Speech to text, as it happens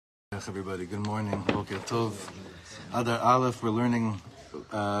Everybody, good morning. Boker Tov. Adar Aleph, we're learning,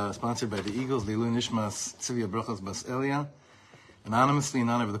 sponsored by the Eagles, Leilu Nishmas Tzivia Brochas Bas Elia, anonymously in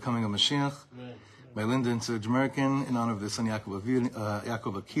honor of the coming of Mashiach, by Linda and Serge Merkin, in honor of their son Yaakov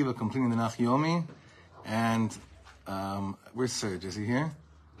Akiva, completing the Nach Yomi. And where's Serge? Is he here?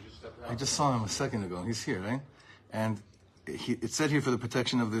 I just saw him a second ago. He's here, right? And it said here for the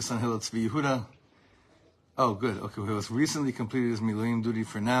protection of their son Hillel Tzvi Yehuda. Oh, good. Okay, he was recently completed his Miluim duty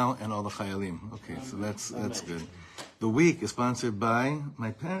for now and all the Chayalim. Okay, so that's good. The week is sponsored by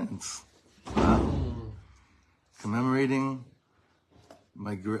my parents. Wow. Commemorating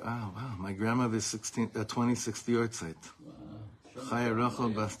my grandmother's 26th yahrzeit. Chaya Rachel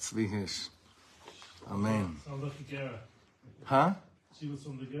Bas Tzvi Hirsch. Amen. Huh? She was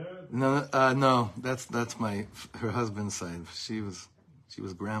from the Gerard? No, that's her husband's side. She was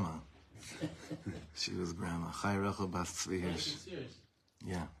grandma. She was grandma. Chaya Rachel Bas Tzvi Hirsch. 26 years?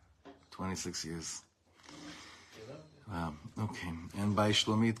 Yeah, 26 years. Wow, okay. And by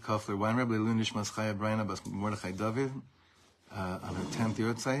Shlomit Kofler Weinreb, Leilu Nishmas Chaya Brayna Bas Mordechai David, on her 10th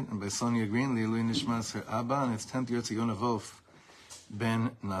yahrzeit. And by Sonia Green, Leilu Nishmas her Abba, on its 10th yahrzeit, Yona Wolf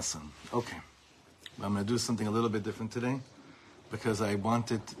Ben Nassan. Okay. I'm going to do something a little bit different today, because I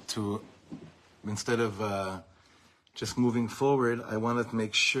wanted to, instead of just moving forward, I wanted to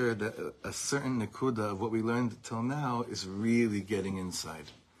make sure that a certain nekuda of what we learned till now is really getting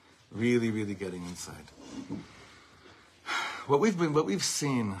inside. Really, really getting inside. What we've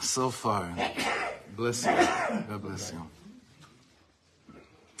seen so far, bless you, God bless you.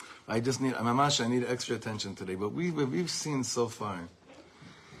 I need extra attention today. But what we've seen so far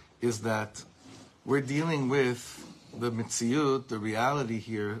is that we're dealing with the mitziyut, the reality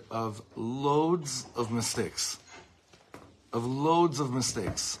here of loads of mistakes.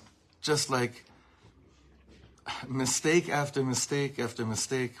 Just like mistake after mistake after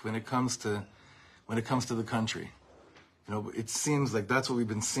mistake when it comes to the country. You know, it seems like that's what we've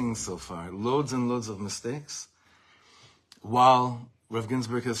been seeing so far. Loads and loads of mistakes. While Rav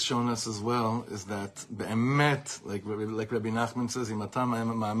Ginsburg has shown us as well is that be'emet, like Rabbi Nachman says, Im atam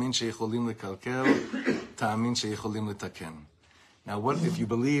ma'amin sheyicholim lekalkel, ta'amin sheyicholim letaken. Now, what if you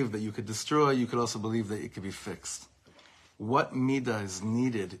believe that you could destroy, you could also believe that it could be fixed. What midah is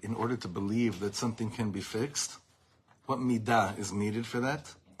needed in order to believe that something can be fixed? What midah is needed for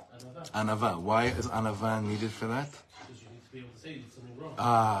that? Anava. Why is anava needed for that? Because you need to be able to say something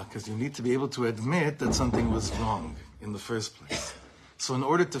wrong. Because you need to be able to admit that something was wrong in the first place. So in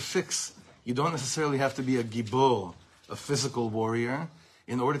order to fix, you don't necessarily have to be a gibor, a physical warrior.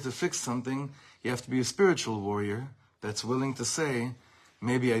 In order to fix something, you have to be a spiritual warrior that's willing to say,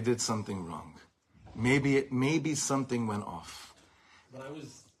 maybe I did something wrong. Maybe something went off. I'm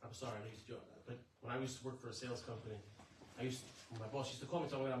sorry, I used to joke, but when I used to work for a sales company, my boss used to call me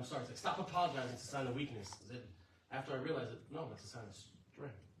and tell me I'm sorry. It's like, stop apologizing, it's a sign of weakness. After I realized that, no, that's a sign of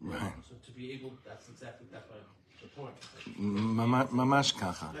strength. Right. So to be able, that's the point. Mamash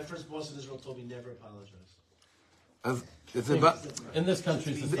kacha. My first boss in Israel told me never apologize. In this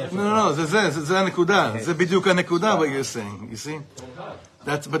country, it's a no, זה הנקודה. זה בדיוק הנקודה what you're saying. You see?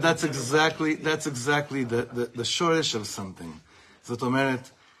 That's exactly the shortish of something. זאת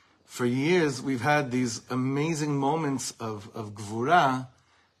אומרת, for years we've had these amazing moments of gvura,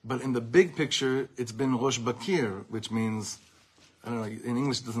 but in the big picture it's been rosh bakir, which means, I don't know, in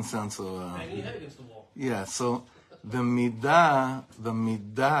English it doesn't sound so... banging your head against the wall. Yeah, so the midah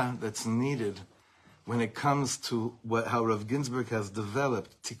that's needed when it comes to how Rav Ginsburg has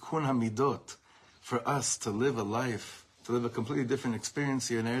developed tikkun hamidot for us to live a life, to live a completely different experience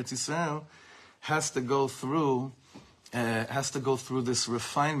here in Eretz Yisrael, has to go through this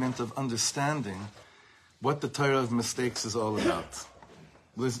refinement of understanding what the Torah of mistakes is all about.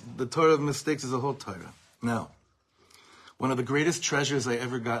 The Torah of mistakes is a whole Torah. Now, one of the greatest treasures I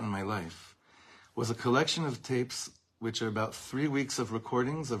ever got in my life was a collection of tapes which are about 3 weeks of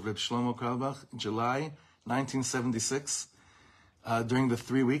recordings of Reb Shlomo Carlebach, July 1976, during the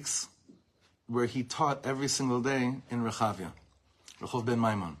 3 weeks, where he taught every single day in Rechavia, Rehov Ben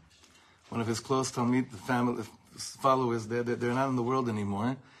Maimon. One of his close Talmid, the family followers, they're not in the world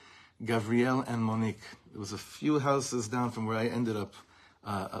anymore, Gavriel and Monique. There was a few houses down from where I ended up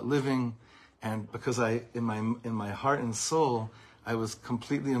living, and because in my heart and soul, I was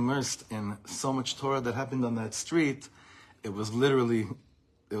completely immersed in so much Torah that happened on that street. It was literally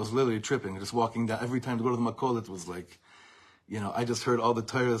tripping. Just walking down, every time to go to the Makol, it was like, I just heard all the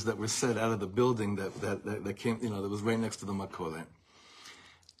Torahs that were said out of the building that came, that was right next to the Makol.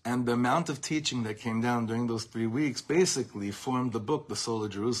 And the amount of teaching that came down during those 3 weeks basically formed the book, The Soul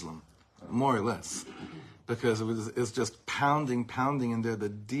of Jerusalem, more or less. because it's just pounding in there the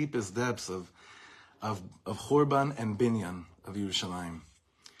deepest depths of Churban and Binyan of Yerushalayim.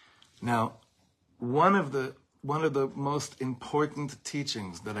 Now, one of the most important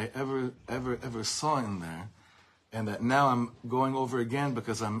teachings that I ever saw in there, and that now I'm going over again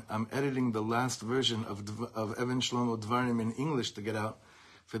because I'm editing the last version of Evan Shlomo Dvarim in English to get out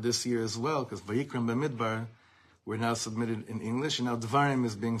for this year as well, because Vayikram B'Midbar were now submitted in English, and now Dvarim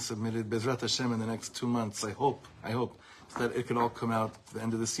is being submitted Bezrat Hashem in the next 2 months. I hope so that it could all come out at the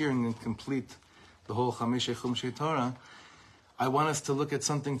end of this year and then complete the whole Chamishei Chumshei Torah. I want us to look at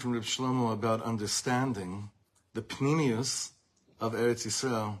something from Reb Shlomo about understanding the pnimius of Eretz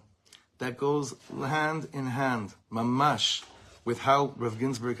Yisrael that goes hand in hand, mamash, with how Rav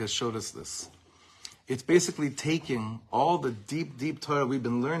Ginsburg has showed us this. It's basically taking all the deep Torah we've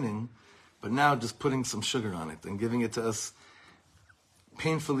been learning, but now just putting some sugar on it and giving it to us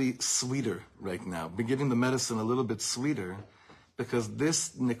painfully sweeter right now. We're giving the medicine a little bit sweeter, because this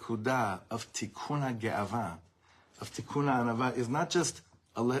nekuda of tikkun ge'ava, of tikkun anava, is not just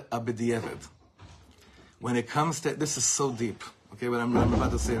a b'diavad. When it comes to, this is so deep, okay, what I'm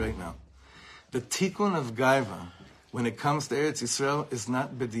about to say right now. The tikkun of gaiva, when it comes to Eretz Yisrael, is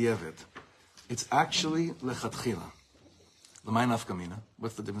not b'diavad. It's actually lechatchila. L'may nafkamina.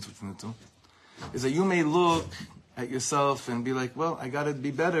 What's the difference between the two? Is that you may look at yourself and be like, well, I got to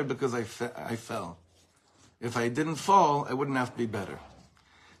be better because I fell. If I didn't fall, I wouldn't have to be better.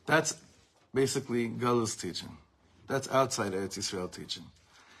 That's basically Galus teaching. That's outside Eretz Yisrael teaching.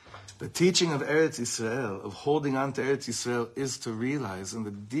 The teaching of Eretz Yisrael, of holding on to Eretz Yisrael, is to realize in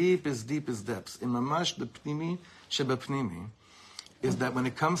the deepest depths, in mamash the pnimi sheba pnimi, is that when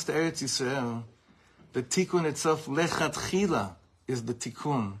it comes to Eretz Yisrael, the tikkun itself, lechatchila, is the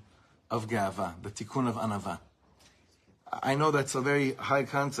tikkun of ga'ava, the tikkun of anava. I know that's a very high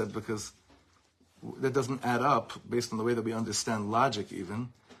concept because that doesn't add up based on the way that we understand logic even,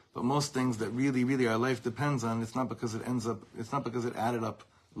 but most things that really our life depends on, it's not because it added up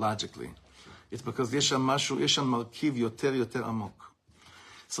logically. It's because yesham malkiv yoter amok.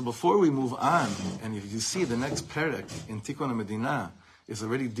 So before we move on, and if you see the next parak in Tikkun HaMedina is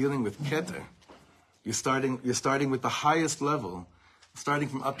already dealing with Keter, you're starting with the highest level, starting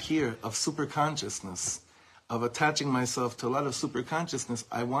from up here of super consciousness, of attaching myself to a lot of super consciousness.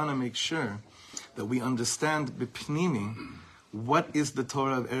 I want to make sure that we understand b'pnimi, what is the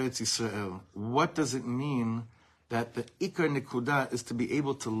Torah of Eretz Yisrael? What does it mean that the ikar nekuda is to be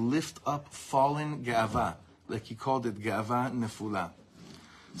able to lift up fallen ge'ava, like he called it ge'ava nefula.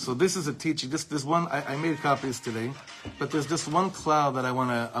 So this is a teaching. This one I made copies today, but there's just one cloud that I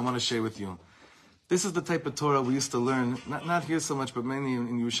want to share with you. This is the type of Torah we used to learn, not here so much, but mainly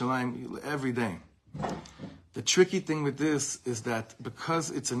in Yerushalayim every day. The tricky thing with this is that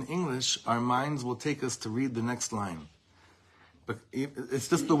because it's in English, our minds will take us to read the next line. But it's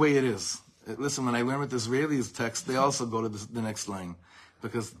just the way it is. Listen, when I learn with Israelis text, they also go to the next line.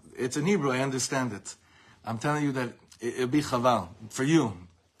 Because it's in Hebrew, I understand it. I'm telling you that it'll be chaval for you.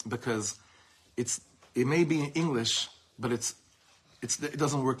 Because it may be in English, but it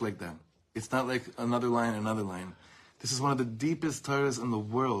doesn't work like that. It's not like another line. This is one of the deepest Torahs in the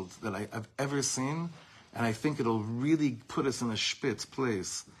world that I've ever seen. And I think it'll really put us in a spitz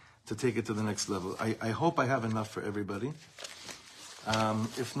place to take it to the next level. I hope I have enough for everybody.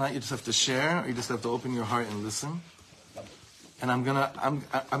 If not, you just have to share, or you just have to open your heart and listen. And I'm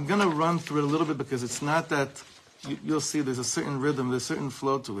gonna run through it a little bit because it's not that you'll see there's a certain rhythm, there's a certain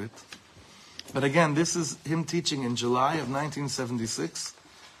flow to it. But again, this is him teaching in July of 1976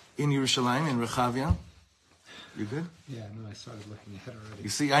 in Yerushalayim, in Rechavia. You good? Yeah, no, I started looking ahead already. You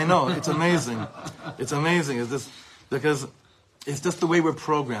see, I know, it's amazing. It's amazing. It's just because it's just the way we're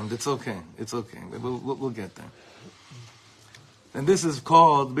programmed. It's okay. We'll get there. And this is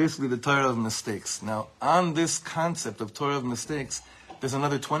called basically the Torah of mistakes. Now, on this concept of Torah of mistakes, there's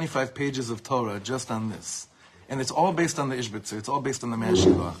another 25 pages of Torah just on this. And it's all based on the Ishbitzer. It's all based on the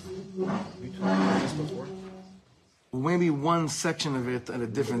Mashivach. Maybe one section of it at a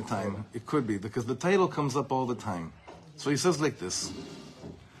different time. It could be, because the title comes up all the time. So he says like this.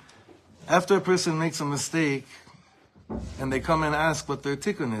 After a person makes a mistake, and they come and ask what their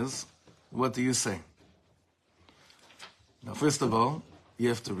tikkun is, what do you say? Now, first of all, you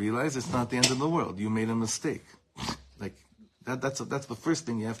have to realize it's not the end of the world. You made a mistake. Like that's the first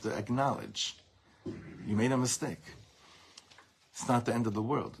thing you have to acknowledge. You made a mistake. It's not the end of the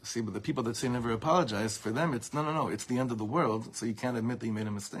world. See, but the people that say never apologize, for them it's no, it's the end of the world, so you can't admit that you made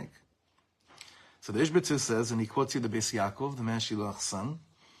a mistake. So the Ishbitzer says, and he quotes you the Beis Yaakov, the Mashilach's son,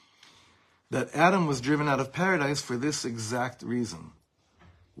 that Adam was driven out of paradise for this exact reason.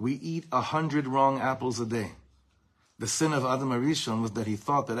 We eat 100 wrong apples a day. The sin of Adam HaRishon was that he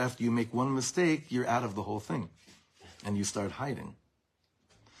thought that after you make one mistake, you're out of the whole thing. And you start hiding.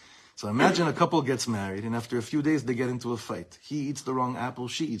 So imagine a couple gets married, and after a few days they get into a fight. He eats the wrong apple,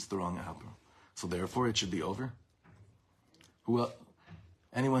 she eats the wrong apple. So therefore it should be over.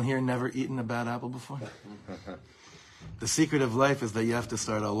 Anyone here never eaten a bad apple before? The secret of life is that you have to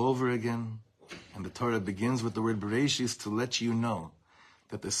start all over again. And the Torah begins with the word Bereshis to let you know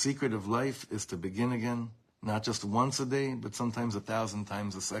that the secret of life is to begin again, not just once a day, but sometimes 1,000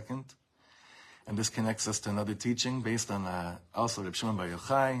 times a second. And this connects us to another teaching based on also Reb Shimon Bar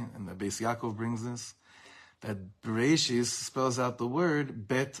Yochai, and the Beis Yaakov brings this, that Bereshis spells out the word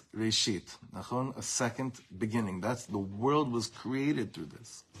Bet Reshit, nachon, a second beginning. That's the world was created through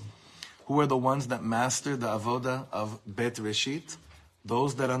this. Who are the ones that master the avoda of Bet Reshit?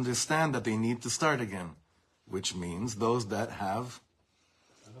 Those that understand that they need to start again, which means those that have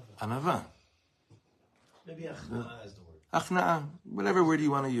anava. Maybe achna'ah is the word. Achna'ah, whatever word you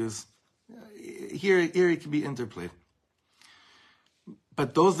want to use. Here it can be interplayed.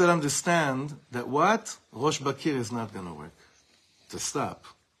 But those that understand that what? Rosh Bakir is not going to work. To stop.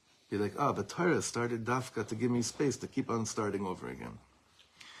 Be like, the Torah started dafka to give me space to keep on starting over again.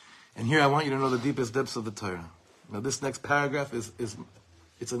 And here I want you to know the deepest depths of the Torah. Now this next paragraph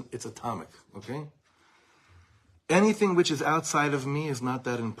it's atomic, okay? Anything which is outside of me is not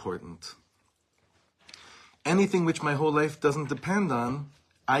that important. Anything which my whole life doesn't depend on,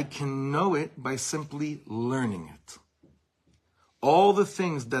 I can know it by simply learning it. All the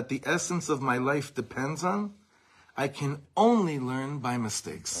things that the essence of my life depends on, I can only learn by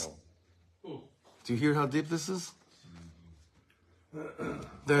mistakes. Do you hear how deep this is?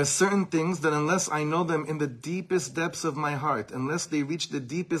 There are certain things that unless I know them in the deepest depths of my heart, unless they reach the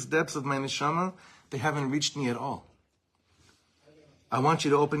deepest depths of my neshama, they haven't reached me at all. I want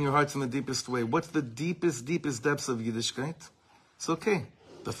you to open your hearts in the deepest way. What's the deepest depths of Yiddishkeit? It's okay.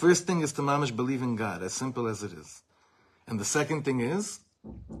 The first thing is to mamish believe in God, as simple as it is. And the second thing is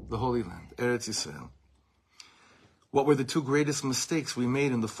the Holy Land, Eretz Yisrael. What were the two greatest mistakes we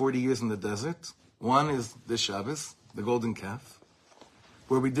made in the 40 years in the desert? One is the Shabbos, the golden calf,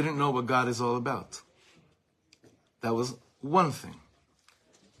 where we didn't know what God is all about. That was one thing.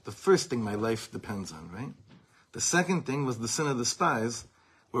 The first thing my life depends on, right? The second thing was the sin of the spies,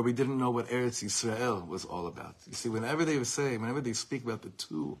 where we didn't know what Eretz Yisrael was all about. You see, whenever they speak about the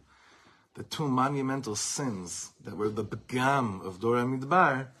two monumental sins that were the begam of Dora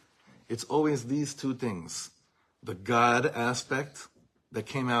Midbar, it's always these two things. The God aspect that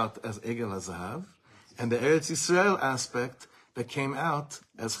came out as Egel HaZahav, and the Eretz Yisrael aspect that came out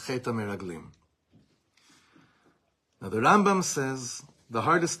as Chet HaMeraglim. Now the Rambam says, the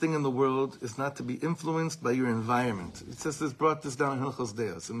hardest thing in the world is not to be influenced by your environment. It says this, brought this down in Hilchos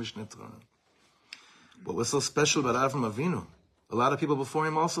Deos, in Mishneh Torah. What was so special about Avram Avinu? A lot of people before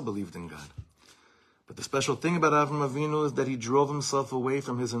him also believed in God. But the special thing about Avram Avinu is that he drove himself away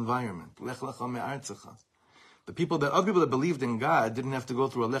from his environment. Lech lecha me'artzecha. Other people that believed in God didn't have to go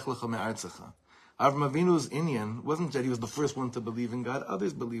through a lech lecha me'artzecha. Avram Avinu's inyan wasn't that he was the first one to believe in God.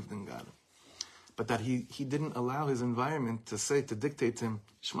 Others believed in God. But that he didn't allow his environment to dictate to him,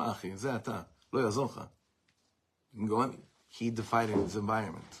 Shma achi, ze ata, lo yazolcha. You can go on. He defied his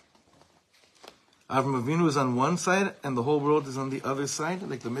environment. Avram Avinu is on one side and the whole world is on the other side,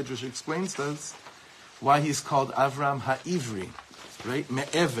 like the Midrash explains to us, why he's called Avram Ha'ivri, right?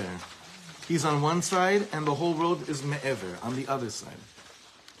 Me'ever. He's on one side and the whole world is Me'ever, on the other side.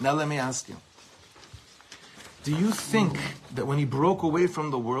 Now let me ask you, do you think that when he broke away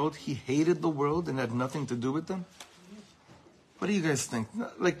from the world, he hated the world and had nothing to do with them? What do you guys think?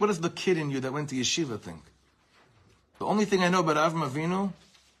 Like, what does the kid in you that went to yeshiva think? The only thing I know about Avram Avinu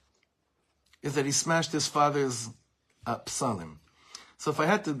is that he smashed his father's psalim. So if I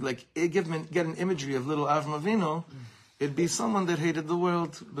had to get an imagery of little Avram Avinu, it'd be someone that hated the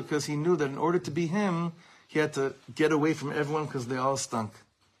world because he knew that in order to be him, he had to get away from everyone because they all stunk.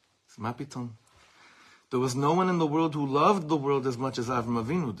 There was no one in the world who loved the world as much as Avram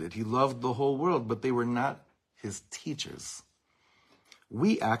Avinu did. He loved the whole world, but they were not his teachers.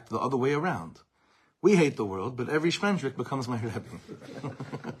 We act the other way around. We hate the world, but every shmendrik becomes my Rebbe.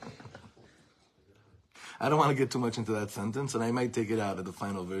 I don't want to get too much into that sentence, and I might take it out of the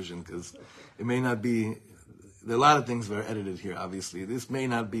final version, because it may not be... There are a lot of things that are edited here, obviously. This may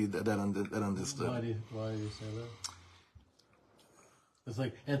not be that understood. Why do you say that? It's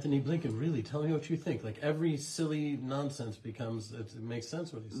like, Anthony Blinken, really, tell me what you think. Like, every silly nonsense becomes... It makes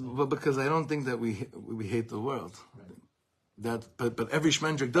sense what he's saying. Well, because I don't think that we hate the world. Right. But every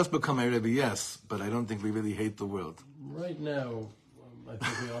shmendrik does become a Rebbe, yes, but I don't think we really hate the world. Right now, I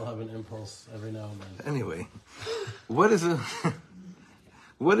think we all have an impulse every now and then. Anyway, what is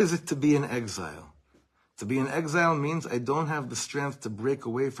it to be in exile? To be in exile means I don't have the strength to break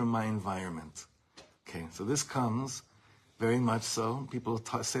away from my environment. Okay, so this comes very much so. People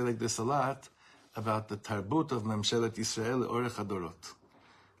say like this a lot about the tarbut of Memshelet Yisrael Le'orech HaDorot.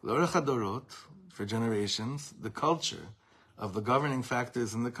 Le'orech HaDorot, for generations, the culture of the governing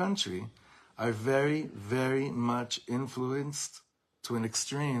factors in the country are very, very much influenced to an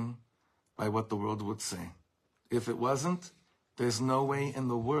extreme by what the world would say. If it wasn't, there's no way in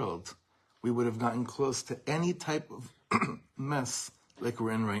the world we would have gotten close to any type of mess like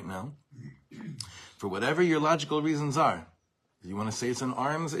we're in right now. For whatever your logical reasons are, you want to say it's an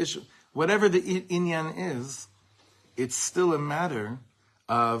arms issue, whatever the inyan is, it's still a matter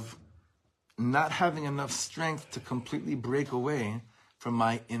of not having enough strength to completely break away from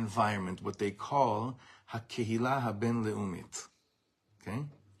my environment, what they call hakehila haben leumit. Okay?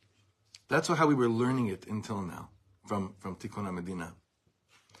 That's how we were learning it until now, from Tikkun HaMedina.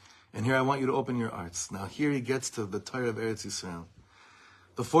 And here I want you to open your hearts. Now here he gets to the Torah of Eretz Yisrael.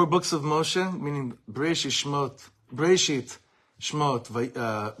 The 4 books of Moshe, meaning Bereshit, Shmot,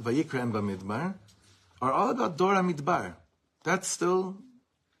 Vayikra, and Bamidbar, are all about Dora Midbar. That's still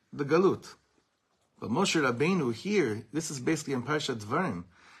the Galut. But Moshe Rabbeinu here, this is basically in Parshat Dvarim.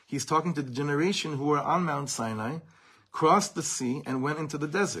 He's talking to the generation who were on Mount Sinai, crossed the sea, and went into the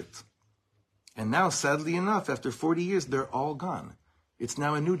desert. And now, sadly enough, after 40 years, they're all gone. It's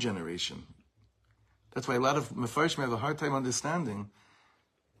now a new generation. That's why a lot of Mefarshim have a hard time understanding.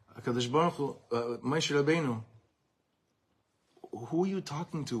 HaKadosh Baruch Hu, Moshe Rabbeinu, who are you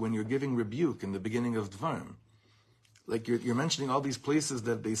talking to when you're giving rebuke in the beginning of Dvarim? Like you're mentioning all these places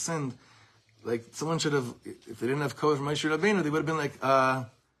that they sinned. Like someone should have, if they didn't have Kohen from Moshe Rabbeinu, they would have been like,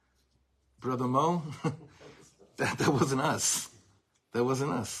 Brother Mo, that wasn't us. That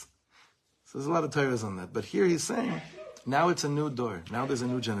wasn't us. So there's a lot of Torahs on that. But here he's saying, now it's a new door. Now there's a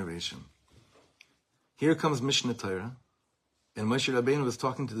new generation. Here comes Mishnah Torah. And Moshe Rabbeinu was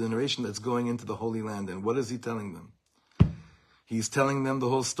talking to the generation that's going into the Holy Land. And what is he telling them? He's telling them the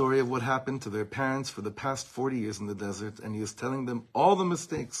whole story of what happened to their parents for the past 40 years in the desert. And he is telling them all the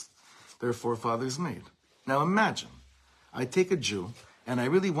mistakes their forefathers made. Now imagine, I take a Jew and I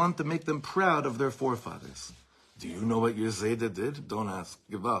really want to make them proud of their forefathers. Do you know what your Zayda did? Don't ask.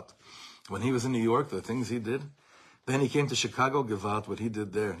 Give out. When he was in New York, the things he did. Then he came to Chicago. Give out what he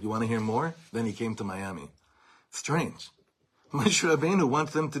did there. You want to hear more? Then he came to Miami. Strange. Moshe Rabbeinu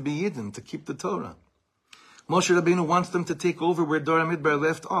wants them to be Yidden, to keep the Torah. Moshe Rabbeinu wants them to take over where Dora Midbar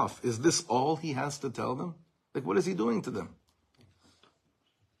left off. Is this all he has to tell them? Like, what is he doing to them?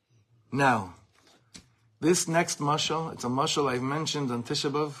 Now, this next mashal, it's a mashal I've mentioned on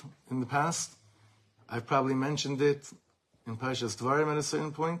Tisha B'Av in the past. I've probably mentioned it in Parshas Dvarim at a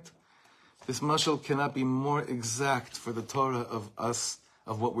certain point. This mashal cannot be more exact for the Torah of us,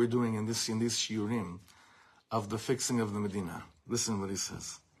 of what we're doing in these shiurim, of the fixing of the Medina. Listen what he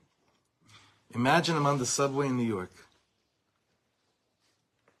says. Imagine I'm on the subway in New York.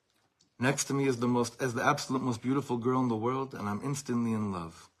 Next to me is the absolute most beautiful girl in the world, and I'm instantly in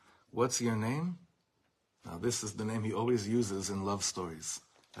love. What's your name? Now this is the name he always uses in love stories.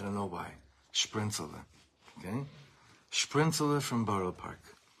 I don't know why. Sprinzele. Okay? Sprinzele from Borough Park.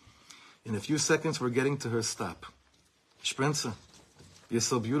 In a few seconds, we're getting to her stop. Sprinze, you're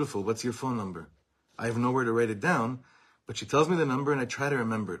so beautiful. What's your phone number? I have nowhere to write it down, but she tells me the number and I try to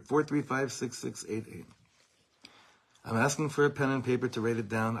remember it. 435-6688. I'm asking for a pen and paper to write it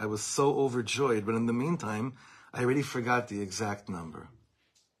down. I was so overjoyed, but in the meantime, I already forgot the exact number.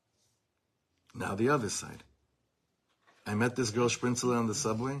 Now the other side. I met this girl Sprinzele on the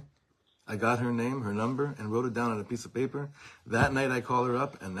subway. I got her name, her number, and wrote it down on a piece of paper. That night I call her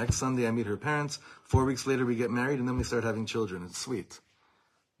up, and next Sunday I meet her parents. 4 weeks later we get married, and then we start having children. It's sweet.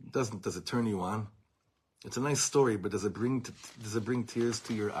 Does it turn you on? It's a nice story, but does it bring tears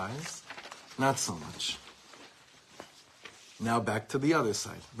to your eyes? Not so much. Now back to the other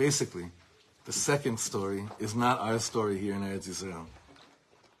side. Basically, the second story is not our story here in Eretz Yisrael.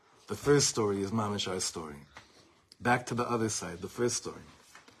 The first story is mamish our story. Back to the other side, the first story.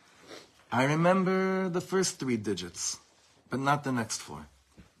 I remember the first 3 digits, but not the next 4.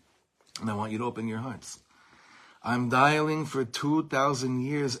 And I want you to open your hearts. I'm dialing for 2,000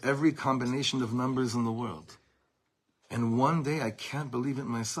 years every combination of numbers in the world. And one day, I can't believe it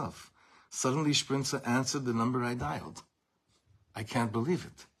myself. Suddenly, Sprinze answered the number I dialed. I can't believe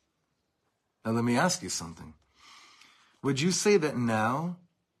it. Now, let me ask you something. Would you say that now,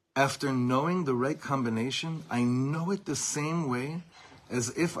 after knowing the right combination, I know it the same way as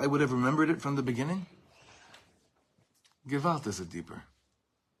if I would have remembered it from the beginning? Gewalt is it deeper.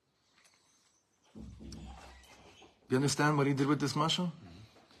 You understand what he did with this mashal?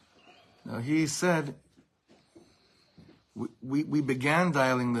 Now he said, we began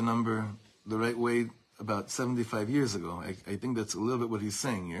dialing the number the right way about 75 years ago. I think that's a little bit what he's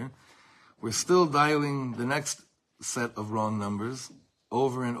saying here. We're still dialing the next set of wrong numbers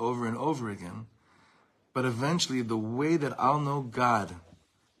over and over and over again. But eventually, the way that I'll know God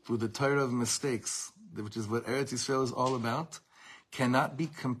through the Torah of mistakes, which is what Eretz Yisrael is all about, cannot be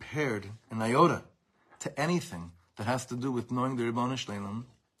compared in iota to anything that has to do with knowing the Ribbon Shleilim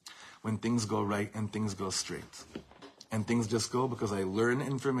when things go right and things go straight. And things just go because I learn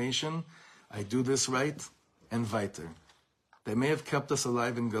information, I do this right, and weiter. They may have kept us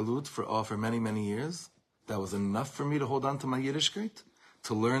alive in Galut for many, many years. That was enough for me to hold on to my Yiddishkeit,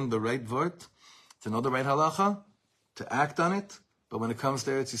 to learn the right word, to know the right halacha, to act on it. But when it comes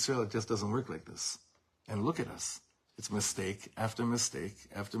to Eretz Yisrael, it just doesn't work like this. And look at us. It's mistake after mistake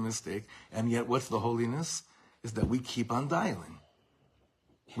after mistake. And yet what's the holiness? Is that we keep on dialing.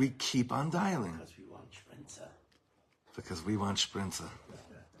 We keep on dialing. Because we want Sprinter. Because we want Sprinter.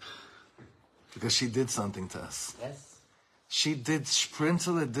 Because she did something to us. Yes.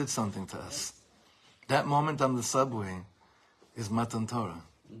 Sprinter did something to us. That moment on the subway is Matan Torah.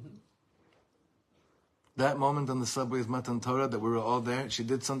 That moment on the subway is Matan Torah, that we were all there. She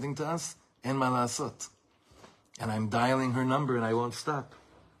did something to us, en ma lasot. And I'm dialing her number and I won't stop.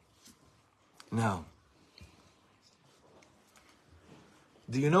 Now,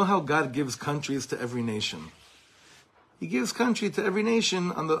 do you know how God gives countries to every nation? He gives country to every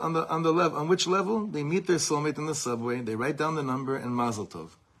nation on the level. On which level? They meet their soulmate in the subway, they write down the number, and Mazel Tov.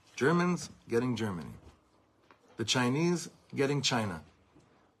 Germans getting Germany. The Chinese getting China.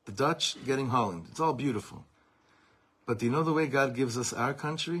 The Dutch getting Holland. It's all beautiful. But do you know the way God gives us our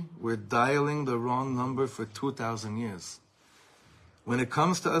country? We're dialing the wrong number for 2,000 years. When it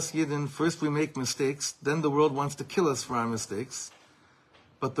comes to us Yidden, first we make mistakes, then the world wants to kill us for our mistakes.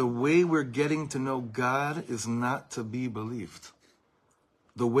 But the way we're getting to know God is not to be believed.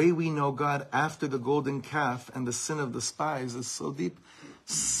 The way we know God after the golden calf and the sin of the spies is so deep,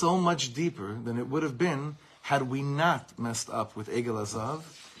 so much deeper than it would have been had we not messed up with Egel Azav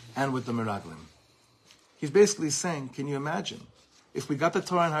and with the Meraglim. He's basically saying, can you imagine, if we got the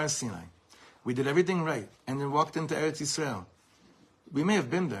Torah on Har Sinai, we did everything right, and then walked into Eretz Yisrael, we may have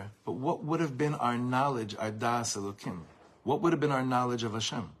been there, but what would have been our knowledge, our Das Elokim? What would have been our knowledge of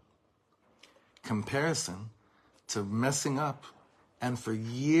Hashem? Comparison to messing up and for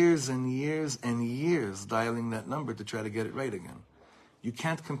years and years and years dialing that number to try to get it right again. You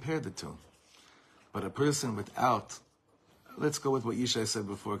can't compare the two. But a person without, let's go with what Yishai said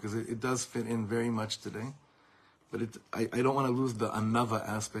before, because it does fit in very much today. But I don't want to lose the anava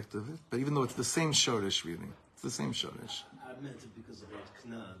aspect of it. But even though it's the same shorish, really. It's the same shorish. I meant it because of that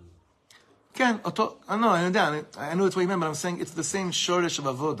Knan. I know it's what you meant, but I'm saying it's the same shorish of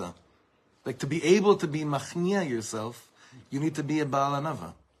avoda. Like to be able to be machnia yourself, you need to be a Baal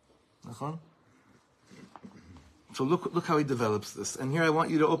Anava. So look how he develops this. And here I want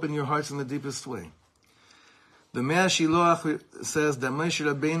you to open your hearts in the deepest way. The Mea Shiloach says that Moshe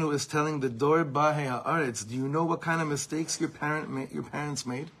Rabbeinu is telling the Dor Bahei Haaretz, do you know what kind of mistakes your parents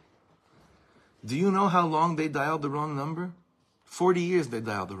made? Do you know how long they dialed the wrong number? 40 years they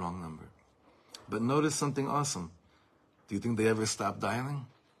dialed the wrong number. But notice something awesome. Do you think they ever stopped dialing?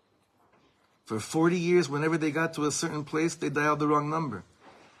 For 40 years, whenever they got to a certain place, they dialed the wrong number.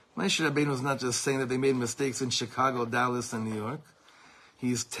 Moshe Rabbeinu is not just saying that they made mistakes in Chicago, Dallas, and New York.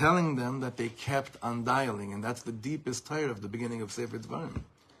 He's telling them that they kept on dialing, and that's the deepest Torah of the beginning of Sefer Dvarim.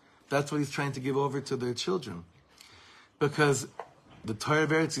 That's what he's trying to give over to their children. Because the Torah of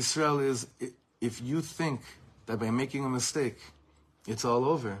Eretz Yisrael is, if you think that by making a mistake, it's all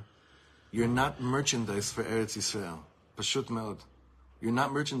over, you're not merchandise for Eretz Yisrael. Pashut me'od. You're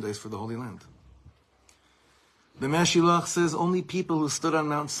not merchandise for the Holy Land. The Mea Shiloach says only people who stood on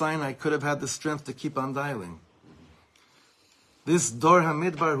Mount Sinai could have had the strength to keep on dialing. This Dor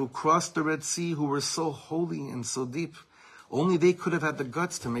HaMidbar who crossed the Red Sea, who were so holy and so deep, only they could have had the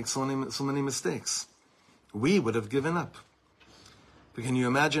guts to make so many mistakes. We would have given up. But can you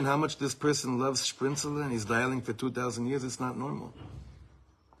imagine how much this person loves Sprinzel and he's dialing for 2,000 years? It's not normal.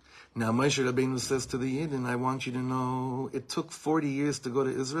 Now Moshe Rabbeinu says to the Yid, and I want you to know, it took 40 years to go to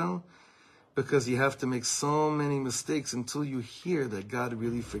Israel because you have to make so many mistakes until you hear that God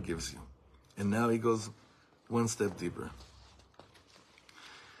really forgives you. And now he goes one step deeper.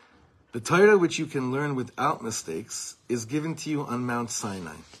 The Torah which you can learn without mistakes is given to you on Mount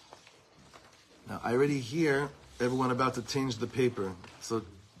Sinai. Now I already hear everyone about to change the paper, so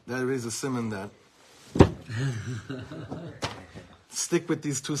that raises a simon that. Stick with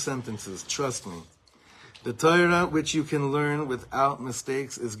these two sentences, trust me. The Torah which you can learn without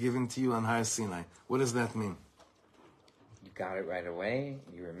mistakes is given to you on Har Sinai. What does that mean? You got it right away,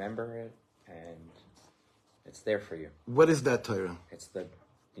 you remember it, and it's there for you. What is that Torah? It's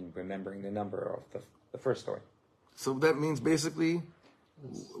remembering the number of the first story. So that means basically,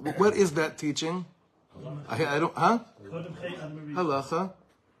 what is that teaching? I don't, huh? Halacha?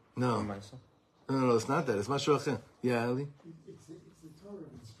 No. No, it's not that. It's Mashur Acher. Yeah, Ali? It's the Torah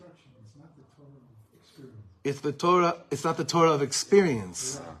of instruction. It's not the Torah of experience. It's the Torah, it's not the Torah of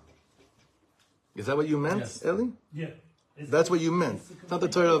experience. Is that what you meant, Yes. Eli? Yeah. That's what you meant. It's not the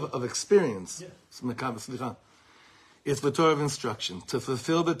Torah of experience. It's the Torah of instruction. To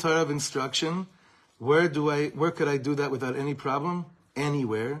fulfill the Torah of instruction, where could I do that without any problem?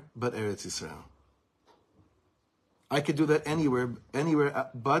 Anywhere but Eretz Yisrael. I could do that anywhere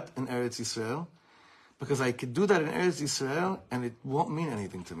but in Eretz Yisrael, because I could do that in Eretz Yisrael and it won't mean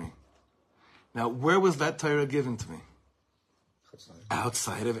anything to me. Now, where was that Torah given to me?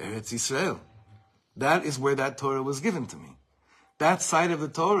 Outside of Eretz Yisrael. That is where that Torah was given to me. That side of the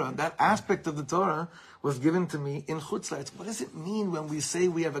Torah, that aspect of the Torah was given to me in Chutz La'aretz. What does it mean when we say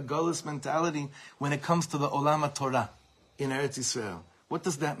we have a Golus mentality when it comes to the Olam HaTorah in Eretz Yisrael? What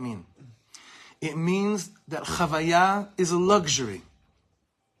does that mean? It means that Chavaya is a luxury.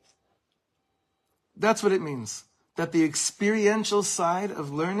 That's what it means. That the experiential side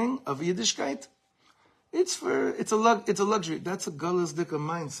of learning of Yiddishkeit, it's a luxury. That's a Golus Dika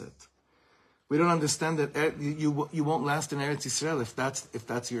mindset. We don't understand that you won't last in Eretz Yisrael if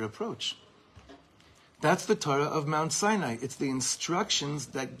that's your approach. That's the Torah of Mount Sinai. It's the instructions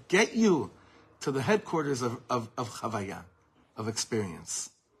that get you to the headquarters of Chavaya, of experience.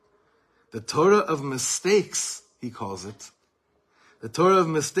 The Torah of mistakes, he calls it. The Torah of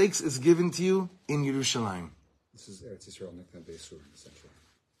mistakes is given to you in Yerushalayim. This is Eretz Yisrael Nikna Beisur, essentially.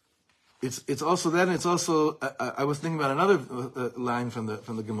 It's also that, and it's also I was thinking about another line from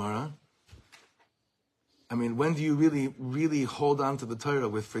the Gemara. I mean, when do you really hold on to the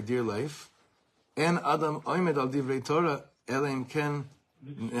Torah for dear life? En Adam oimed al divrei Torah elim ken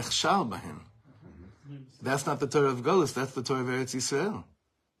nechshal bahem. That's not the Torah of Golus. That's the Torah of Eretz Yisrael.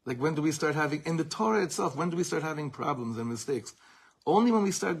 Like, when do we start having, in the Torah itself, when do we start having problems and mistakes? Only when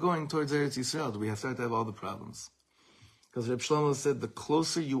we start going towards Eretz Yisrael do we start to have all the problems. Because Reb Shlomo said, the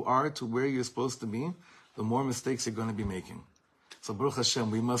closer you are to where you're supposed to be, the more mistakes you're going to be making. So Baruch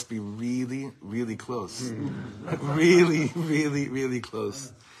Hashem, we must be really, really close. Really, really, really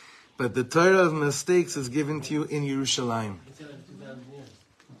close. But the Torah of mistakes is given to you in Yerushalayim.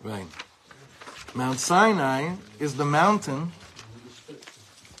 Right. Mount Sinai is the mountain.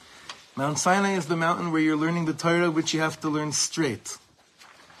 Mount Sinai is the mountain where you're learning the Torah, which you have to learn straight.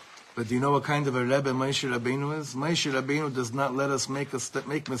 But do you know what kind of a Rebbe Moshe Rabbeinu is? Moshe Rabbeinu does not let us make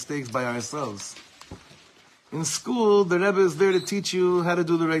mistakes by ourselves. In school, the Rebbe is there to teach you how to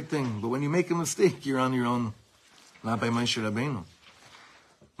do the right thing. But when you make a mistake, you're on your own. Not by Moshe Rabbeinu.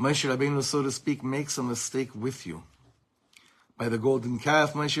 Moshe Rabbeinu, so to speak, makes a mistake with you. By the golden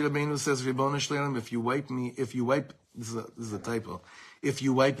calf, Moshe Rabbeinu says, Ribbono Shel Olam, if you wipe, this is a typo, if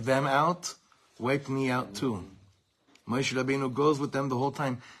you wipe them out, wipe me out too. Moshe Rabbeinu goes with them the whole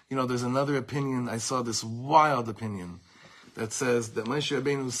time. You know, there's another opinion, I saw this wild opinion, that says that Moshe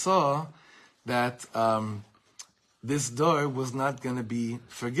Rabbeinu saw that this door was not going to be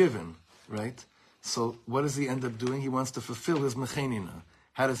forgiven, right? So what does he end up doing? He wants to fulfill his mechenina.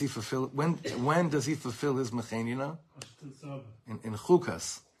 How does he fulfill it? When does he fulfill his mechenina? In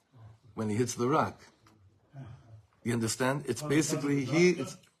Chukas, when he hits the rock. You understand? It's basically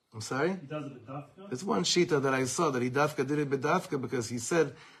I'm sorry? He does it with dafka? It's one shita that I saw that he dafka did it bedafka because he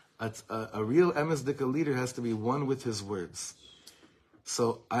said a real emes dika leader has to be one with his words.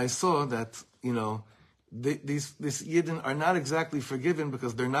 So I saw that, you know, these Yidden are not exactly forgiven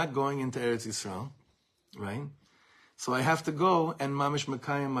because they're not going into Eretz Yisrael, right? So I have to go and mamish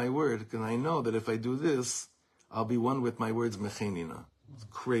mekayim my word, because I know that if I do this, I'll be one with my words mechenina. It's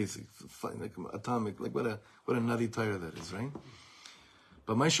crazy, like atomic, like what a nutty Torah that is, right?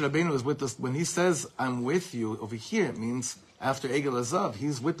 But Moshe Rabbeinu is with us when he says, "I'm with you." Over here, it means after Egel Azav,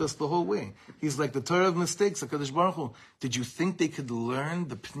 he's with us the whole way. He's like the Torah of mistakes. HaKadosh Baruch Hu, did you think they could learn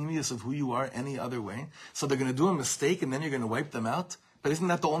the pnimius of who you are any other way? So they're going to do a mistake and then you're going to wipe them out? But isn't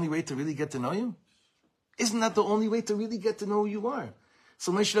that the only way to really get to know you? Isn't that the only way to really get to know who you are?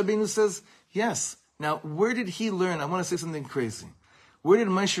 So Moshe Rabbeinu says, yes. Now, where did he learn? I want to say something crazy. Where did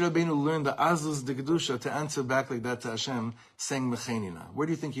Moshe Rabbeinu learn the Azus de Kedusha to answer back like that to Hashem, saying Mechenina? Where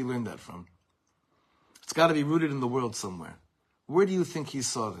do you think he learned that from? It's got to be rooted in the world somewhere. Where do you think he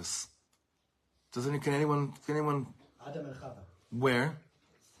saw this? Can anyone? Adam and Chava. Where?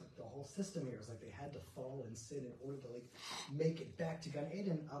 The whole whole system here is like they had to fall and sin in order to like make it back to Gan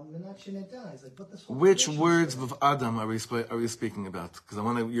Eden. It's like, but this whole Which creation words story- of Adam are we speaking about? Because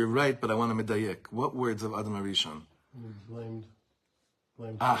you're right, but I want to medayek. What words of Adam Arishon? Blamed.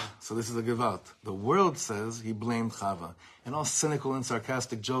 So this is a gewalt. The world says he blamed Chava. And all cynical and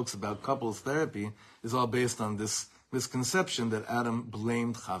sarcastic jokes about couples therapy is all based on this misconception that Adam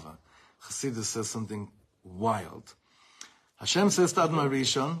blamed Chava. Chassidus says something wild. Hashem says to Adam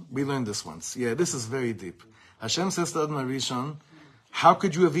Arishon, we learned this once. Yeah, this is very deep. Hashem says to Adam Arishon, how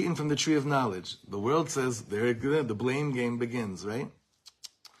could you have eaten from the tree of knowledge? The world says, there the blame game begins, right?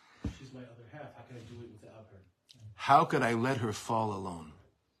 She's my other half. How can I do it without her? How could I let her fall alone?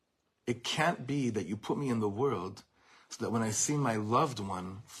 It can't be that you put me in the world so that when I see my loved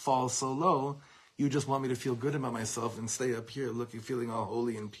one fall so low, you just want me to feel good about myself and stay up here looking, feeling all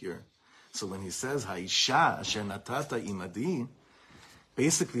holy and pure. So when he says, Ha'isha asher natata imadi,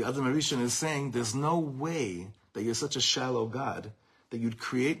 basically Adam Arishon is saying, there's no way that you're such a shallow God that you'd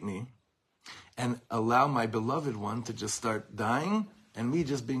create me and allow my beloved one to just start dying and me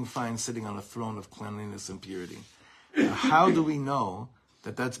just being fine sitting on a throne of cleanliness and purity. Now, how do we know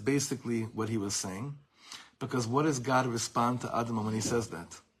that that's basically what he was saying? Because what does God respond to Adam when he says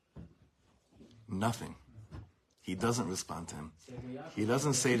that? Nothing. He doesn't respond to him. He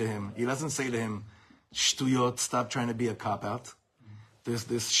doesn't say to him, Shtuyot, stop trying to be a cop-out. There's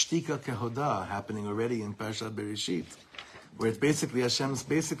this shtika kehoda happening already in Parshat Bereshit, where it's basically Hashem's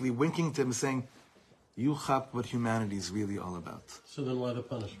basically winking to him saying, you chap what humanity is really all about. So then why the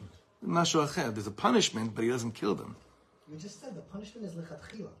punishment? Mashu acher. There's a punishment, but he doesn't kill them. We just said the punishment is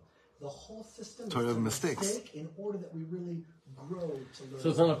lechatchila. The whole system Torah is of a mistakes. mistake in order that we really grow to learn. So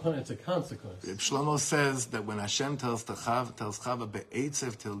it's not a punishment, it's a consequence. Reb Shlomo says that when Hashem tells Chava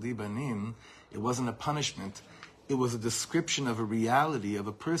be'etzev tildi banim, it wasn't a punishment. It was a description of a reality of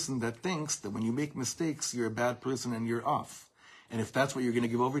a person that thinks that when you make mistakes, you're a bad person and you're off. And if that's what you're going to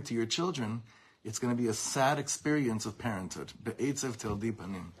give over to your children, it's going to be a sad experience of parenthood. Be'etzev tildi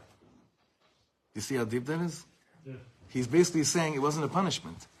banim. You see how deep that is? Yeah. He's basically saying it wasn't a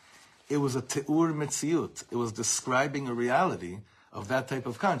punishment. It was a te'ur metziut. It was describing a reality of that type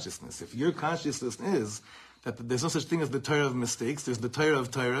of consciousness. If your consciousness is that there's no such thing as the Torah of mistakes, there's the Torah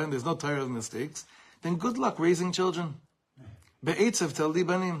of Torah, and there's no Torah of mistakes, then good luck raising children. Be'etzev teldi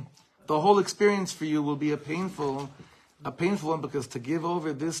banim. The whole experience for you will be a painful one, because to give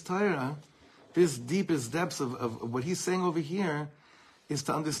over this Torah, this deepest depths of what he's saying over here, is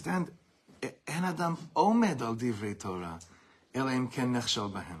to understand En Adam omed al divrei Torah, ela im ken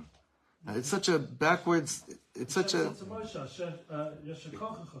nechshal bahem. Now, it's such a backwards, it's such a...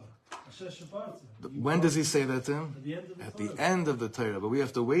 When does he say that to him? At the end of the Torah. But we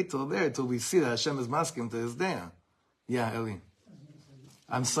have to wait till there, till we see that Hashem is masking to his day. Yeah, Eli.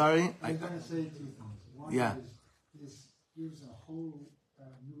 I'm sorry. I'm going to say two things. One Yeah. is gives a whole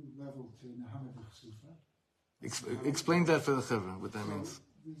new level to Nehamah B'Chsufa. Explain that for the Chevra, what that means.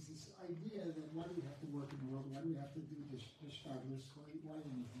 There's this idea that why do we have to work in the world? Why do we have to do this shtaglus? Why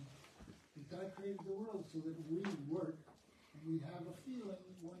anything? God created the world so that we work and we have a feeling.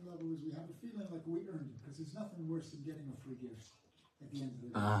 One level is we have a feeling like we earned it, because there's nothing worse than getting a free gift at the end of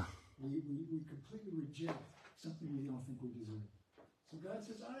the day. We completely reject something we don't think we deserve. So God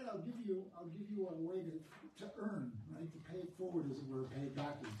says, all right, I'll give you a way to earn, right? To pay it forward, as it were, pay it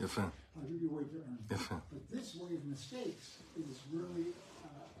backwards. I'll give you a way to earn. But this way of mistakes is really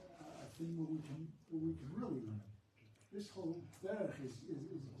a thing where we can really learn. This whole derech is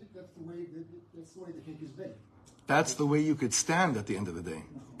that's the way the cake is baked. That's the way you could stand at the end of the day.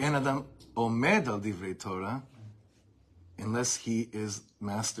 En Adam omed al divrei Torah, unless he is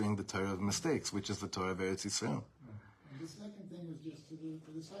mastering the Torah of mistakes, which is the Torah of Eretz Yisrael. And the second thing is just to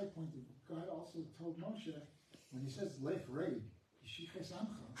the side point that God also told Moshe, when he says lech reid, shiches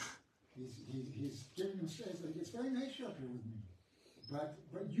amcha, he's giving him space. Like, it's very nice up here with me,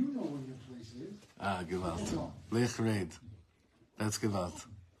 but you know where your place is. Gewalt. Lech reid. That's gewalt.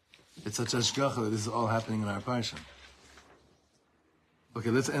 It's such hashgacha that this is all happening in our parsha. Okay,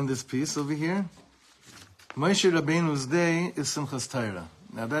 let's end this piece over here. Moshe Rabbeinu's day is Simchas Torah.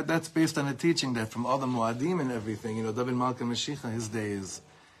 Now that's based on a teaching that from all the Moadim and everything, David Malka Mashiach, his day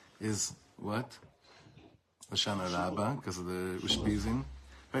is what? Hoshana Rabbah, because of the Ushpizin.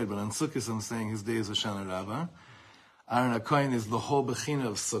 Right, but on Sukkot I'm saying his day is Hoshana Rabbah. Aaron HaKohen is the whole Bechina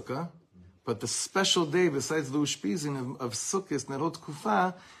of Sukkah. But the special day, besides the Ushpizin of Sukkot, Nerot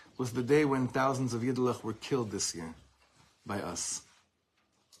Kufa, was the day when thousands of Yiddelach were killed this year by us.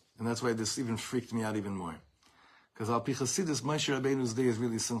 And that's why this even freaked me out even more. Because Al Pi Chasidus, Moshe Rabbeinu's day is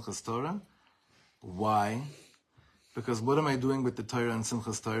really Simchas Torah. Why? Because what am I doing with the Torah and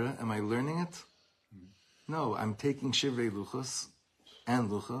Simchas Torah? Am I learning it? No, I'm taking Shivrei Luchos and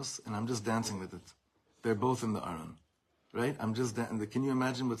Luchos, and I'm just dancing with it. They're both in the Aron. Right? I'm just dancing. Can you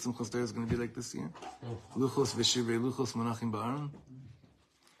imagine what Simchas Torah is going to be like this year? Luchos v'Shivrei Luchos Monachim ba'Aron.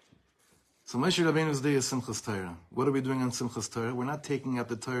 So Moshe Rabbeinu's day is Simchas Torah. What are we doing on Simchas Torah? We're not taking out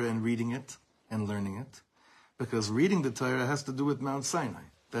the Torah and reading it and learning it. Because reading the Torah has to do with Mount Sinai.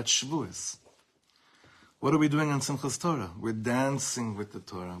 That's Shavuos. What are we doing on Simchas Torah? We're dancing with the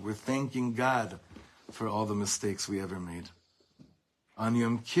Torah. We're thanking God for all the mistakes we ever made. On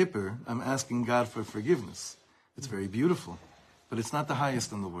Yom Kippur, I'm asking God for forgiveness. It's very beautiful, but it's not the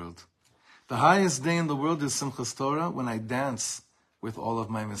highest in the world. The highest day in the world is Simchas Torah, when I dance with all of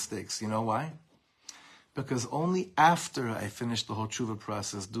my mistakes. You know why? Because only after I finish the whole tshuva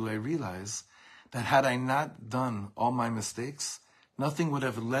process do I realize that had I not done all my mistakes, nothing would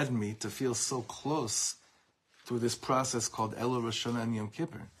have led me to feel so close through this process called Elul Rosh Hashanah and Yom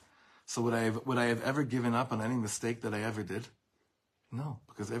Kippur. So would I have ever given up on any mistake that I ever did? No,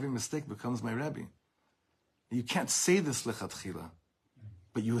 because every mistake becomes my Rebbe. You can't say this lechatchila,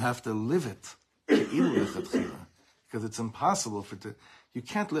 but you have to live it ke'ilu lechatchila, because it's impossible you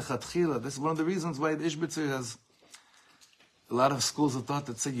can't lechatchila. This is one of the reasons why the Ishbitzer has a lot of schools of thought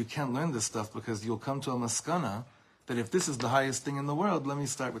that say you can't learn this stuff, because you'll come to a maskana that if this is the highest thing in the world, let me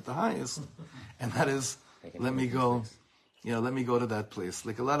start with the highest, and that is let me go to that place.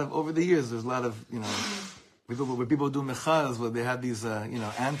 Like over the years, there's a lot of where people do mechaz, where they have these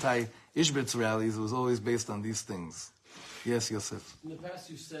anti-Ishbitz rallies. It was always based on these things. Yes, Yosef. In the past,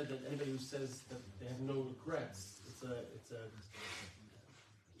 you said that anybody who says that they have no regrets, it's a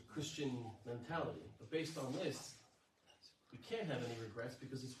Christian mentality. But based on this, we can't have any regrets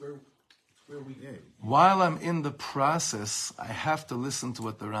because it's where we. While I'm in the process, I have to listen to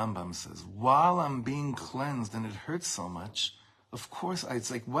what the Rambam says. While I'm being cleansed and it hurts so much, of course,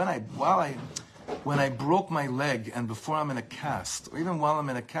 it's like when I broke my leg and before I'm in a cast, or even while I'm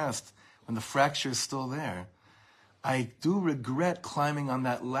in a cast, when the fracture is still there, I do regret climbing on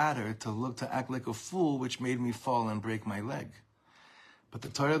that ladder to act like a fool, which made me fall and break my leg. But the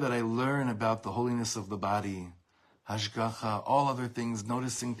Torah that I learn about the holiness of the body, hashgacha, all other things,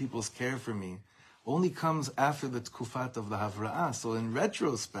 noticing people's care for me, only comes after the tkufat of the havra'ah. So in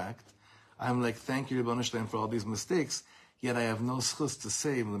retrospect, I'm like, thank you, Rebbeinu Shalom, for all these mistakes, yet I have no schus to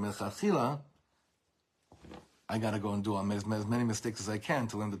say, l'melchachila, I got to go and do as many mistakes as I can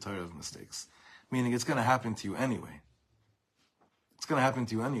to learn the Torah of mistakes. Meaning it's going to happen to you anyway. It's going to happen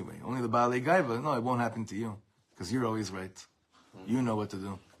to you anyway. Only the Baalei Gaiva, no, it won't happen to you. Because you're always right. You know what to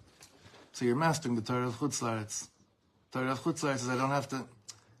do. So you're mastering the Torah of Chutz La'aretz. Torah of Chutz La'aretz says, I don't have to...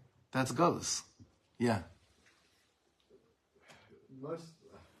 That's Galus. Yeah.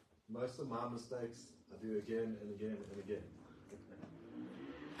 Most of my mistakes I do again and again and again.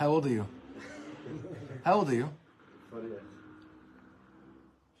 How old are you? How old are you? 48.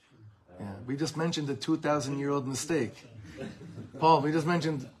 Yeah, we just mentioned a 2,000-year-old mistake. Paul, we just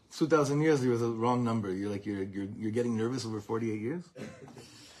mentioned 2,000 years. It was a wrong number. You're getting nervous over 48 years.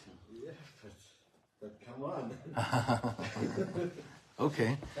 Yeah, but come on.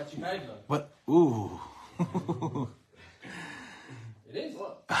 Okay. That's your guide, though. What? Ooh. It is.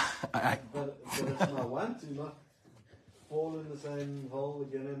 But it's my want to not fall in the same hole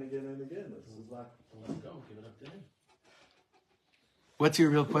again and again and again. It's like, Let go. Give it up to him. What's your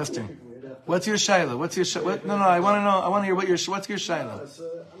real question? What's your shaila? What's your shaila? No, I want to know. I want to hear what's your shaila?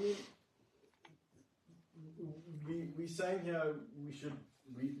 So, I mean, we're saying here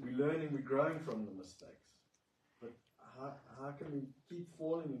we're learning, we're growing from the mistakes. But how can we keep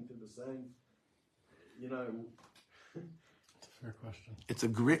falling into the same, It's a fair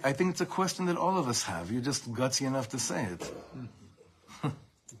question. I think it's a question that all of us have. You're just gutsy enough to say it.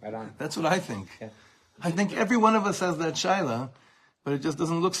 Right on. That's what I think. Yeah. I think every one of us has that shaila, but it just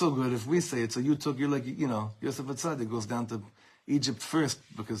doesn't look so good if we say it. So you're like, Yosef Atzadik goes down to Egypt first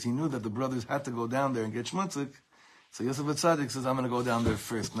because he knew that the brothers had to go down there and get shmutzik. So Yosef Atzadik says, I'm going to go down there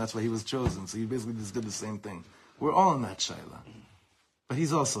first, and that's why he was chosen. So he basically just did the same thing. We're all in that shaila. But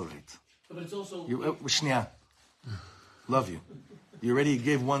he's also right. But it's also... Shnia. Love you. You already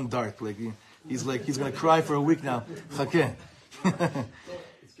gave one dart. He's going to cry for a week now. Chakeh.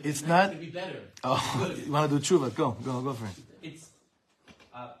 It's not... It's going to be better. Oh, you want to do tshuva? Go for it. It's...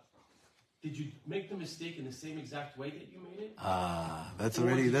 did you make the mistake in the same exact way that you made it?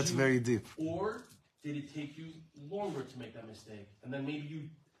 That's very deep. Or did it take you longer to make that mistake? And then maybe you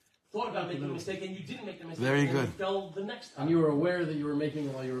thought about making the mistake and you didn't make the mistake. Very and good. You fell the next time. And you were aware that you were making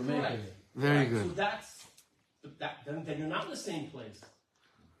it while you were making it. Very good. So then you're not in the same place.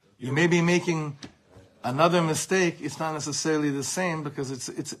 You may be making Another mistake, it's not necessarily the same because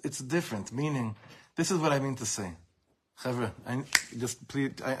it's different. Meaning, this is what I mean to say. Chavre, just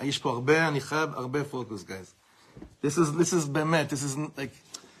please, יש פה הרבה, אני חייב הרבה focus, guys. This is באמת,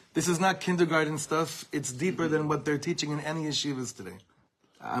 this is not kindergarten stuff. It's deeper than what they're teaching in any yeshivas today.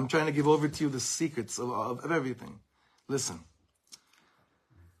 I'm trying to give over to you the secrets of everything. Listen.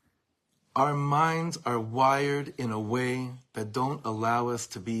 Our minds are wired in a way that don't allow us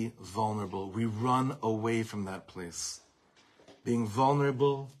to be vulnerable. We run away from that place. Being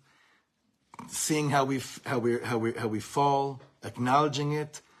vulnerable, seeing how we fall, acknowledging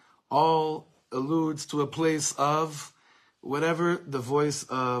it, all alludes to a place of whatever the voice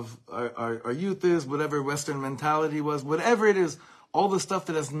of our youth is, whatever Western mentality was, whatever it is, all the stuff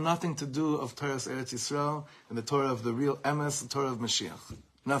that has nothing to do of Torah's Eretz Yisrael and the Torah of the real Emes, the Torah of Mashiach.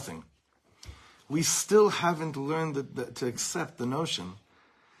 Nothing. We still haven't learned to accept the notion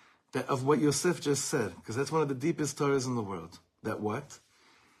that of what Yosef just said, because that's one of the deepest Torahs in the world. That what?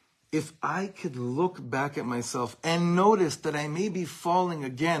 If I could look back at myself and notice that I may be falling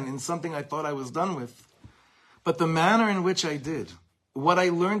again in something I thought I was done with, but the manner in which I did, what I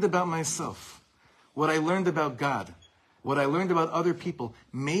learned about myself, what I learned about God, what I learned about other people,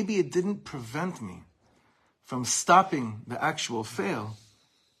 maybe it didn't prevent me from stopping the actual fail,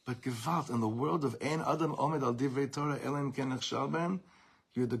 but gewalt, in the world of Ein Adam Omed Al Divrei Torah Elim Ken Nechshal Ben,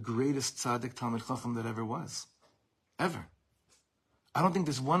 you're the greatest tzaddik Talmid Chacham that ever was. Ever. I don't think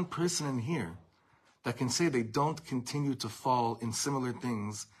there's one person in here that can say they don't continue to fall in similar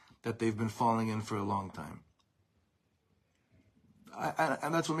things that they've been falling in for a long time.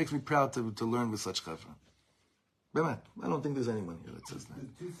 And that's what makes me proud to learn with such chevra. I don't think there's anyone here that says that.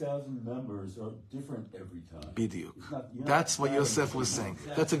 The 2,000 members are different every time. Bidiyuk. That's what Yosef was saying.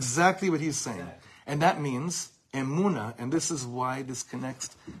 That's exactly what he's saying. And that means emuna, and this is why this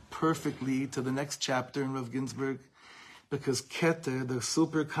connects perfectly to the next chapter in Rav Ginsburg, because Keter, the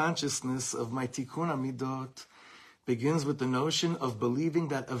super consciousness of my tikkun amidot, begins with the notion of believing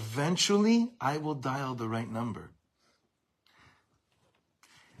that eventually I will dial the right number.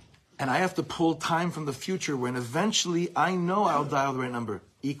 And I have to pull time from the future when eventually I know I'll dial the right number.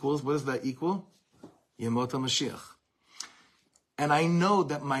 Equals, what does that equal? Yemot HaMashiach. And I know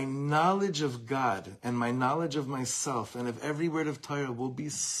that my knowledge of God and my knowledge of myself and of every word of Torah will be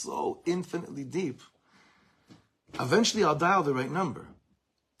so infinitely deep. Eventually I'll dial the right number.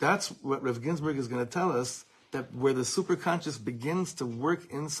 That's what Rav Ginsburg is going to tell us, that where the superconscious begins to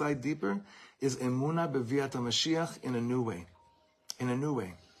work inside deeper is Emunah B'Viat HaMashiach in a new way. In a new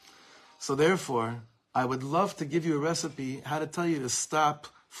way. So therefore, I would love to give you a recipe how to tell you to stop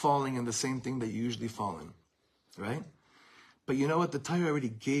falling in the same thing that you usually fall in. Right? But you know what? The Torah already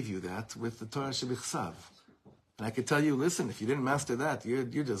gave you that with the Torah Shebichsav. And I could tell you, listen, if you didn't master that,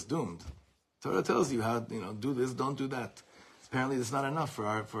 you're just doomed. Torah tells you how, do this, don't do that. Apparently it's not enough for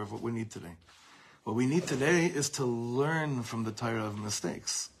what we need today. What we need today is to learn from the Torah of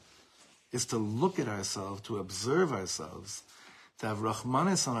mistakes. Is to look at ourselves, to observe ourselves, to have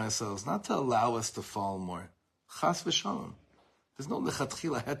Rahmanis on ourselves, not to allow us to fall more. Chas v'shalom. There's no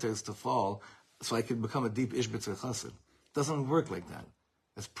lechatchila heters to fall so I can become a deep ishbitzer chassid. It doesn't work like that.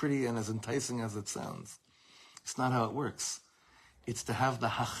 As pretty and as enticing as it sounds. It's not how it works. It's to have the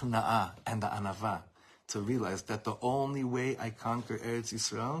hachna'ah and the anava, to realize that the only way I conquer Eretz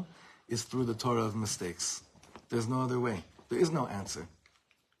Yisrael is through the Torah of mistakes. There's no other way. There is no answer.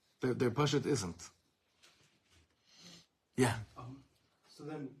 There Pashut isn't. Yeah. So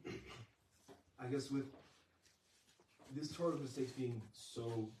then, I guess with this Torah of mistakes being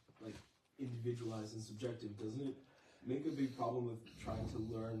so individualized and subjective, doesn't it make a big problem with trying to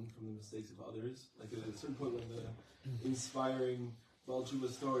learn from the mistakes of others? Like at a certain point when the inspiring Baal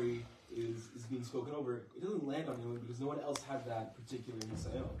Tshuva story is being spoken over, it doesn't land on anyone because no one else had that particular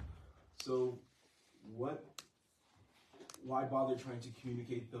nisayon. So why bother trying to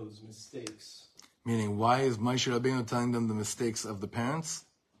communicate those mistakes? Meaning, why is Moshe Rabbeinu telling them the mistakes of the parents?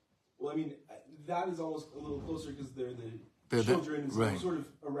 Well, I mean, that is almost a little closer because they're the children and right. sort of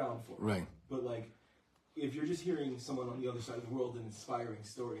around for it. Right. But if you're just hearing someone on the other side of the world, an inspiring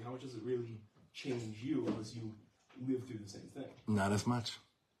story, how much does it really change you unless you live through the same thing? Not as much.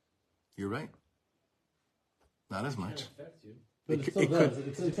 You're right. Not as much. It affect you. But it still does.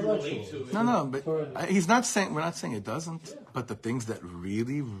 It's intellectual. No, but he's not saying, we're not saying it doesn't. Yeah. But the things that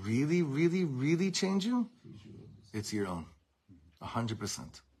really, really, really, really change you, it's your own.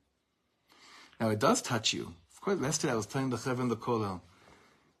 100%. Now, it does touch you. Of course, yesterday I was telling the Chev and the Kolel.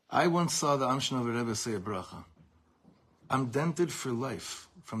 I once saw the Amshinover Rebbe say a bracha. I'm dented for life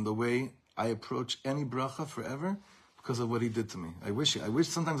from the way I approach any bracha forever because of what he did to me.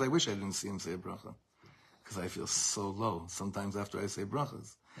 Sometimes I wish I didn't see him say a bracha. because I feel so low sometimes after I say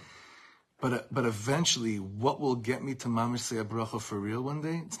brachas. But eventually, what will get me to mamish say a bracha for real one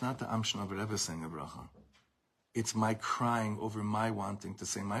day? It's not the Amshon of Rebbe saying a bracha. It's my crying over my wanting to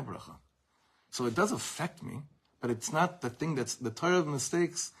say my bracha. So it does affect me, but it's not the thing that's the Torah of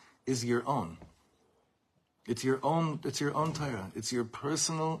mistakes is your own. It's your own Torah. It's your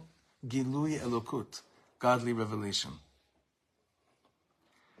personal Gilui Elokut, godly revelation.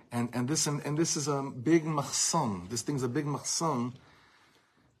 And this is a big machson. This thing's a big machson.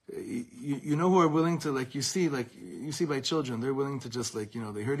 You know who are willing to, like you see by children, they're willing to just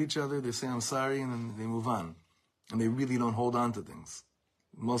they hurt each other, they say I'm sorry, and then they move on. And they really don't hold on to things.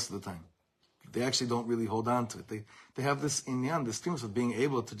 Most of the time. They actually don't really hold on to it. They have this inyan, this thing of being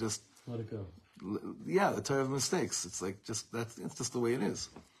able to just let it go. Yeah, the Torah of mistakes. It's like it's just the way it is.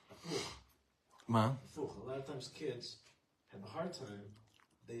 Ma? A lot of times kids have a hard time.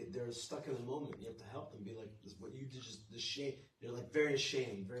 They're stuck in the moment. You have to help them. Be like, what you did, just the shame. They're like very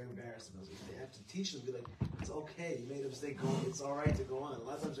ashamed, very embarrassed about it. They have to teach them. Be like, it's okay. You made a mistake. It's all right to go on. A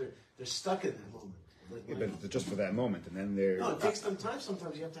lot of times they're stuck in that moment. But just for that moment, and then they're. No, it takes them time.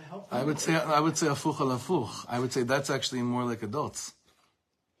 Sometimes you have to help them. I would say afuch al afuch. I would say that's actually more like adults.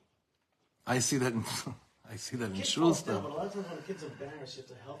 I see that in shul stuff. But a lot of times when a kid's embarrassed, you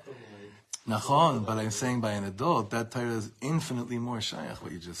have to help them. Nachon, but I'm saying by an adult, that Torah is infinitely more shayach,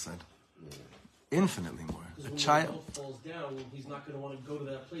 what you just said. Infinitely more. A child falls down, he's not going to want to go to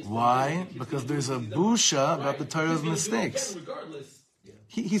that place. Why? Because there's a busha about the Torah's mistakes.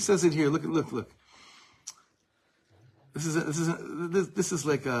 He says it here. Look. This is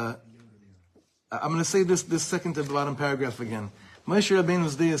like a. I'm going to say this second to the bottom paragraph again. Moshe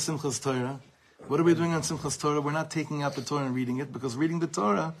Rabbeinu's day is Simchas Torah. What are we doing on Simchas Torah? We're not taking out the Torah and reading it, because reading the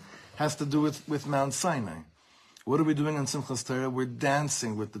Torah has to do with Mount Sinai. What are we doing on Simchas Torah? We're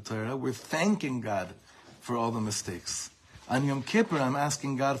dancing with the Torah. We're thanking God for all the mistakes. On Yom Kippur, I'm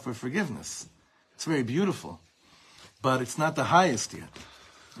asking God for forgiveness. It's very beautiful. But it's not the highest yet,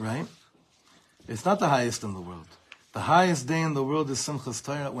 right? It's not the highest in the world. The highest day in the world is Simchas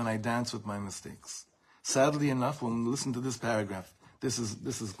Torah, when I dance with my mistakes. Sadly enough, when we listen to this paragraph, this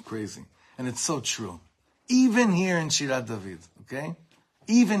is crazy. And it's so true. Even here in Shirat David, okay?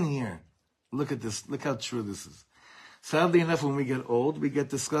 Even here. Look at this. Look how true this is. Sadly enough, when we get old, we get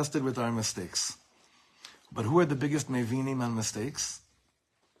disgusted with our mistakes. But who are the biggest mevinim on mistakes?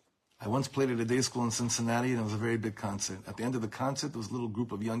 I once played at a day school in Cincinnati, and it was a very big concert. At the end of the concert, there was a little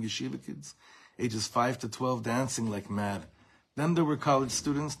group of young yeshiva kids, ages 5 to 12, dancing like mad. Then there were college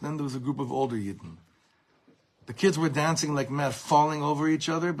students. Then there was a group of older yidden. The kids were dancing like mad, falling over each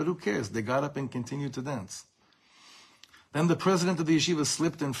other, but who cares? They got up and continued to dance. Then the president of the yeshiva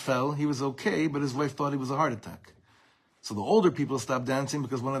slipped and fell. He was okay, but his wife thought it was a heart attack. So the older people stopped dancing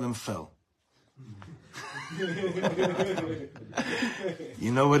because one of them fell.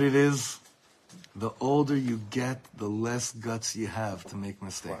 You know what it is? The older you get, the less guts you have to make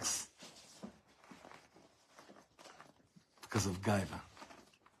mistakes. Because of gaiva.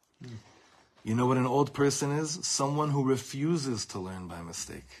 You know what an old person is? Someone who refuses to learn by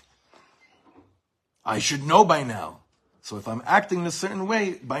mistake. I should know by now. So if I'm acting in a certain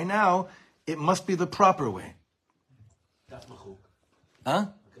way, by now, it must be the proper way. Huh?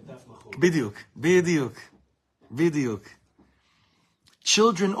 Bidyuk.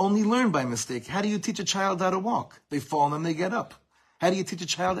 Children only learn by mistake. How do you teach a child how to walk? They fall and then they get up. How do you teach a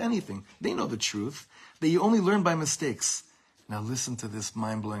child anything? They know the truth. They only learn by mistakes. Now listen to this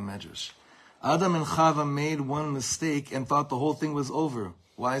mind-blowing medrash. Adam and Chava made one mistake and thought the whole thing was over.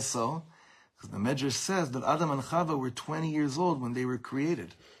 Why so? Because the medrash says that Adam and Chava were 20 years old when they were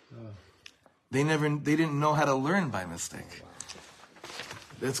created. They didn't know how to learn by mistake.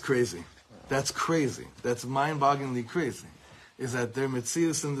 That's crazy. That's mind-bogglingly crazy. Is that their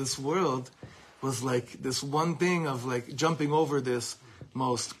metzius in this world was like this one thing of like jumping over this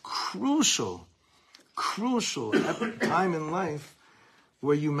most crucial time in life,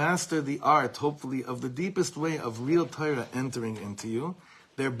 where you master the art, hopefully, of the deepest way of real Torah entering into you.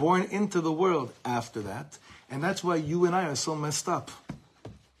 They're born into the world after that. And that's why you and I are so messed up.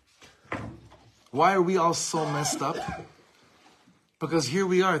 Why are we all so messed up? Because here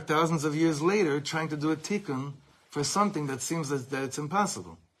we are, thousands of years later, trying to do a tikkun for something that seems that it's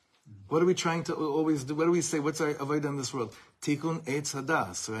impossible. What are we trying to always do? What do we say? What's our avodah in this world? Tikkun eitz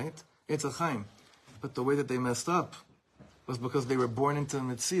hadas, right? Eitz hachaim. But the way that they messed up was because they were born into a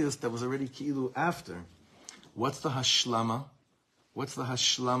metzius that was already ki'ilu after. What's the hashlama? What's the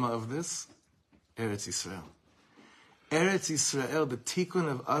hashlama of this? Eretz Yisrael. Eretz Yisrael, the tikkun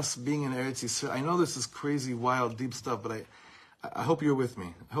of us being in Eretz Yisrael. I know this is crazy, wild, deep stuff, but I hope you're with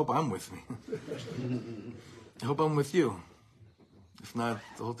me. I hope I'm with me. I hope I'm with you. If not,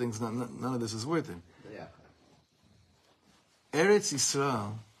 the whole thing's none of this is worth it. Yeah. Eretz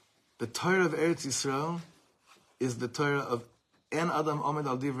Yisrael, the Torah of Eretz Yisrael, is the Torah of En Adam Omed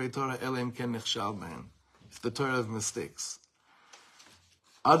Al Divrei Torah Elim Ken Nechshal Behem. It's the Torah of mistakes.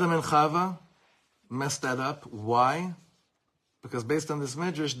 Adam and Chava messed that up. Why? Because based on this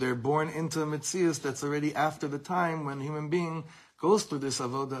medrash, they're born into a metzius that's already after the time when a human being goes through this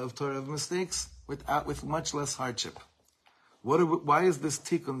avoda of Torah of mistakes with much less hardship. Why is this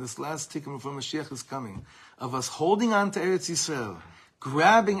tikkun, this last tikkun before Mashiach is coming, of us holding on to Eretz Yisrael,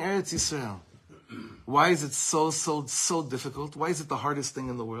 grabbing Eretz Yisrael? Why is it so difficult? Why is it the hardest thing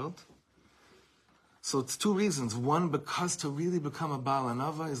in the world? So it's two reasons. One, because to really become a Baal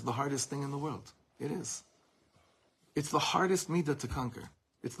Anava is the hardest thing in the world. It is. It's the hardest midah to conquer.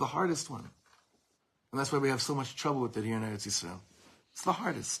 It's the hardest one. And that's why we have so much trouble with it here in Eretz Yisrael. It's the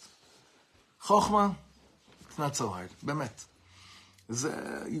hardest. Chochmah, it's not so hard. Bemet.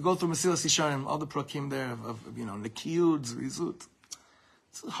 You go through Mesilas Yesharim, all the prakim there of Nekiyud, Rizut.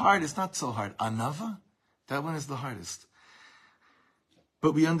 It's hard, it's not so hard. Anava, that one is the hardest.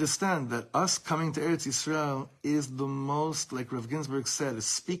 But we understand that us coming to Eretz Yisrael is the most, like Rav Ginsburg said, is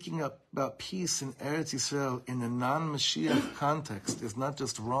speaking up about peace in Eretz Yisrael in a non-Mashiach context is not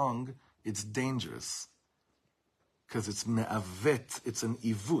just wrong, it's dangerous. Because it's me'avet, it's an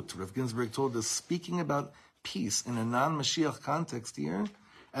ivut. Rav Ginsburg told us, speaking about peace in a non-Mashiach context here,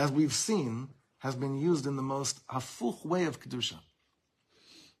 as we've seen, has been used in the most hafuch way of Kedusha.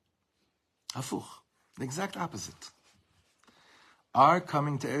 Hafuch, the exact opposite. Our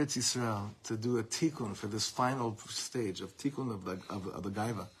coming to Eretz Yisrael to do a tikkun for this final stage of tikkun of the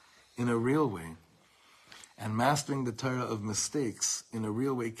gaiva in a real way, and mastering the Torah of mistakes in a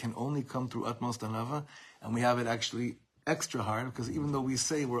real way can only come through utmost anava, and we have it actually extra hard because even though we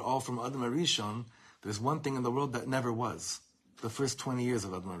say we're all from Adam HaRishon, there's one thing in the world that never was: the first 20 years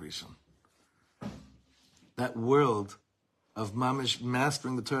of Adam HaRishon. That world of mamish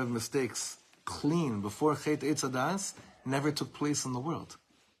mastering the Torah of mistakes clean before Chet Eitz Hadas never took place in the world.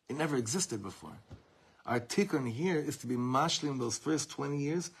 It never existed before. Our tikkun here is to be mashlim those first 20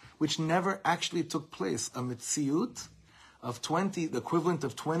 years, which never actually took place. A mitziyut of 20, the equivalent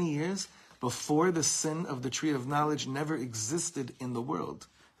of 20 years before the sin of the tree of knowledge never existed in the world.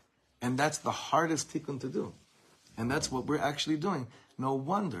 And that's the hardest tikkun to do. And that's what we're actually doing. No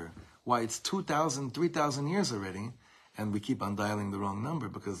wonder why it's 2,000, 3,000 years already, and we keep on dialing the wrong number,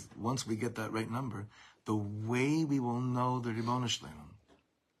 because once we get that right number, the way we will know the Ribono Shleim,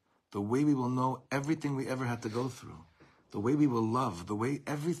 the way we will know everything we ever had to go through, the way we will love, the way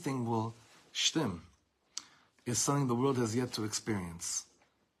everything will shtim, is something the world has yet to experience.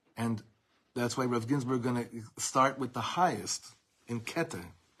 And that's why Rav Ginsburg is going to start with the highest, in Keter.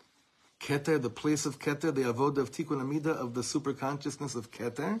 Keter, the place of Keter, the avodah of Tikkun Amida, of the super consciousness of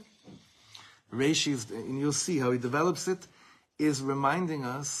Keter. Reishi's, and you'll see how he develops it, is reminding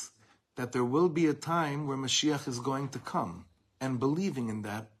us that there will be a time where Mashiach is going to come, and believing in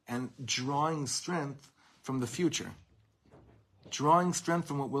that, and drawing strength from the future. Drawing strength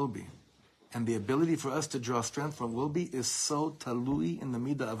from what will be. And the ability for us to draw strength from what will be is so talui in the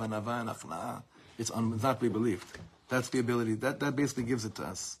midah of anava and achna'ah. It's not to be believed. That's the ability. That basically gives it to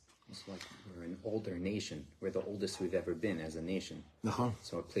us. It's like we're an older nation. We're the oldest we've ever been as a nation. Nachon.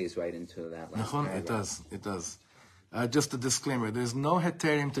 So it plays right into that last Nachon, paragraph. it does. Just a disclaimer, there's no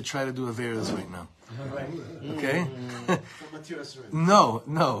heterim to try to do averas right now. Okay?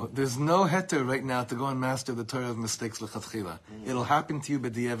 No, there's no heter right now to go and master the Torah of mistakes l'chatchila. It'll happen to you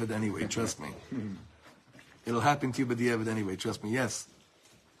b'diavad anyway, trust me. It'll happen to you b'diavad anyway, trust me, yes.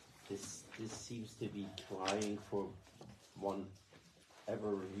 This seems to be trying for one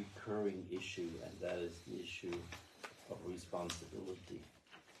ever recurring issue, and that is the issue of responsibility.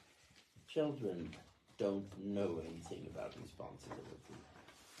 Children don't know anything about responsibility.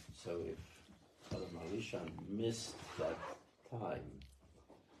 So if Adam HaRishon missed that time,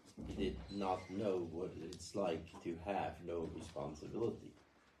 he did not know what it's like to have no responsibility.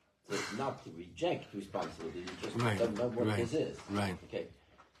 So not to reject responsibility, you just don't know what this is. Right. Okay.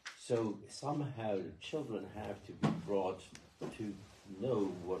 So somehow children have to be brought to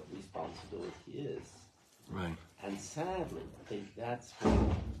know what responsibility is. Right. And sadly, I think that's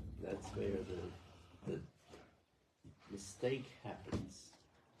where the mistake happens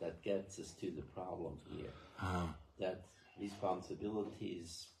that gets us to the problem here. That responsibility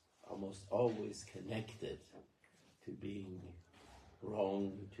is almost always connected to being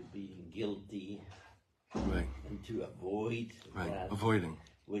wrong, to being guilty, right, and to avoid that, avoiding,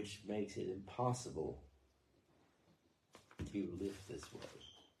 which makes it impossible you live this way.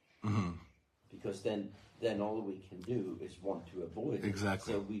 Mm-hmm. Because then all we can do is want to avoid it.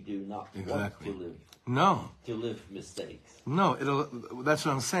 Exactly. So we do not Exactly. want to live mistakes. No, that's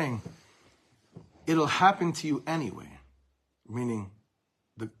what I'm saying. It'll happen to you anyway. Meaning,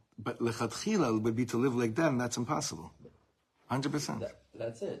 but lechatchila would be to live like that, and that's impossible. 100%.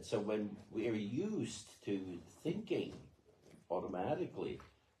 That's it. So when we're used to thinking automatically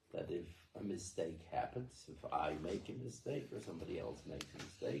that if a mistake happens, if I make a mistake or somebody else makes a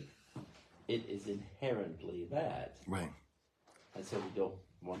mistake, it is inherently bad. Right. And so we don't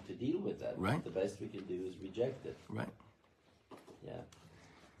want to deal with that. Right. The best we can do is reject it. Right. Yeah.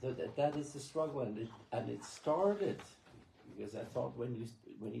 So that is the struggle, and it started because I thought when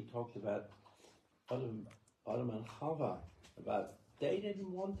you talked about Adam and Chava, about they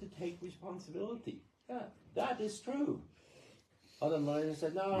didn't want to take responsibility. Yeah, that is true. Adam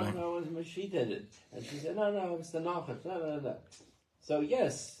said, no, she did it, and she said, no, it's the Nachat, no. So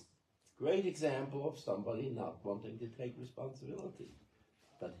yes, great example of somebody not wanting to take responsibility.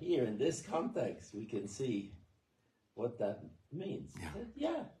 But here in this context, we can see what that means.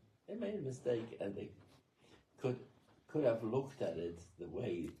 Yeah. They made a mistake, and they could have looked at it the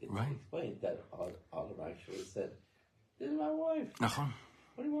way it's explained. That Adam actually said, "This is my wife. Uh-huh.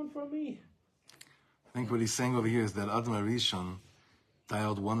 What do you want from me?" I think what he's saying over here is that Adam Arishon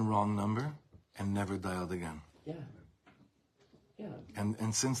dialed one wrong number and never dialed again. Yeah.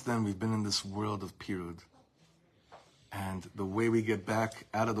 And since then, we've been in this world of Pirud. And the way we get back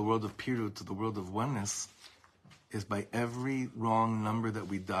out of the world of Pirud to the world of oneness is by every wrong number that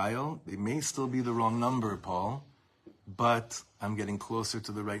we dial. It may still be the wrong number, Paul, but I'm getting closer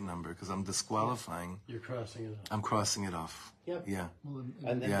to the right number because I'm disqualifying. You're crossing it off. I'm crossing it off. Yep. Yeah.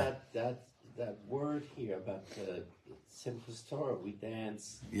 And then that word here about the simple Torah, we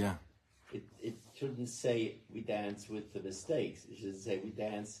dance. Yeah. It shouldn't say we dance with the mistakes. It should say we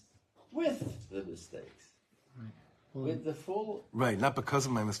dance with the mistakes. Right. Well, with the full... Right, not because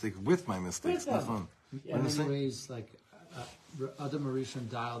of my mistake, with my mistakes. With them. Yeah, in many ways, like Adam Arishon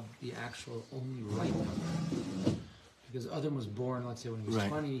dialed the actual only right number. Because Adam was born, let's say when he was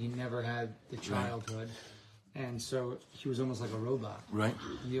 20, he never had the childhood. And so he was almost like a robot. Right.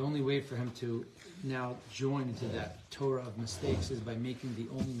 And the only way for him to now join into that Torah of mistakes is by making the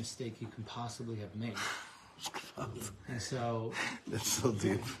only mistake he can possibly have made. And so... That's so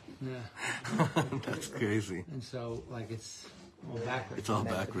deep. Yeah. That's crazy. And so, like, it's all backwards. It's all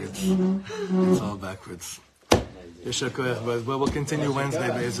backwards. It's all backwards. Well, we'll continue Wednesday,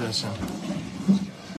 Be'ez Hashem.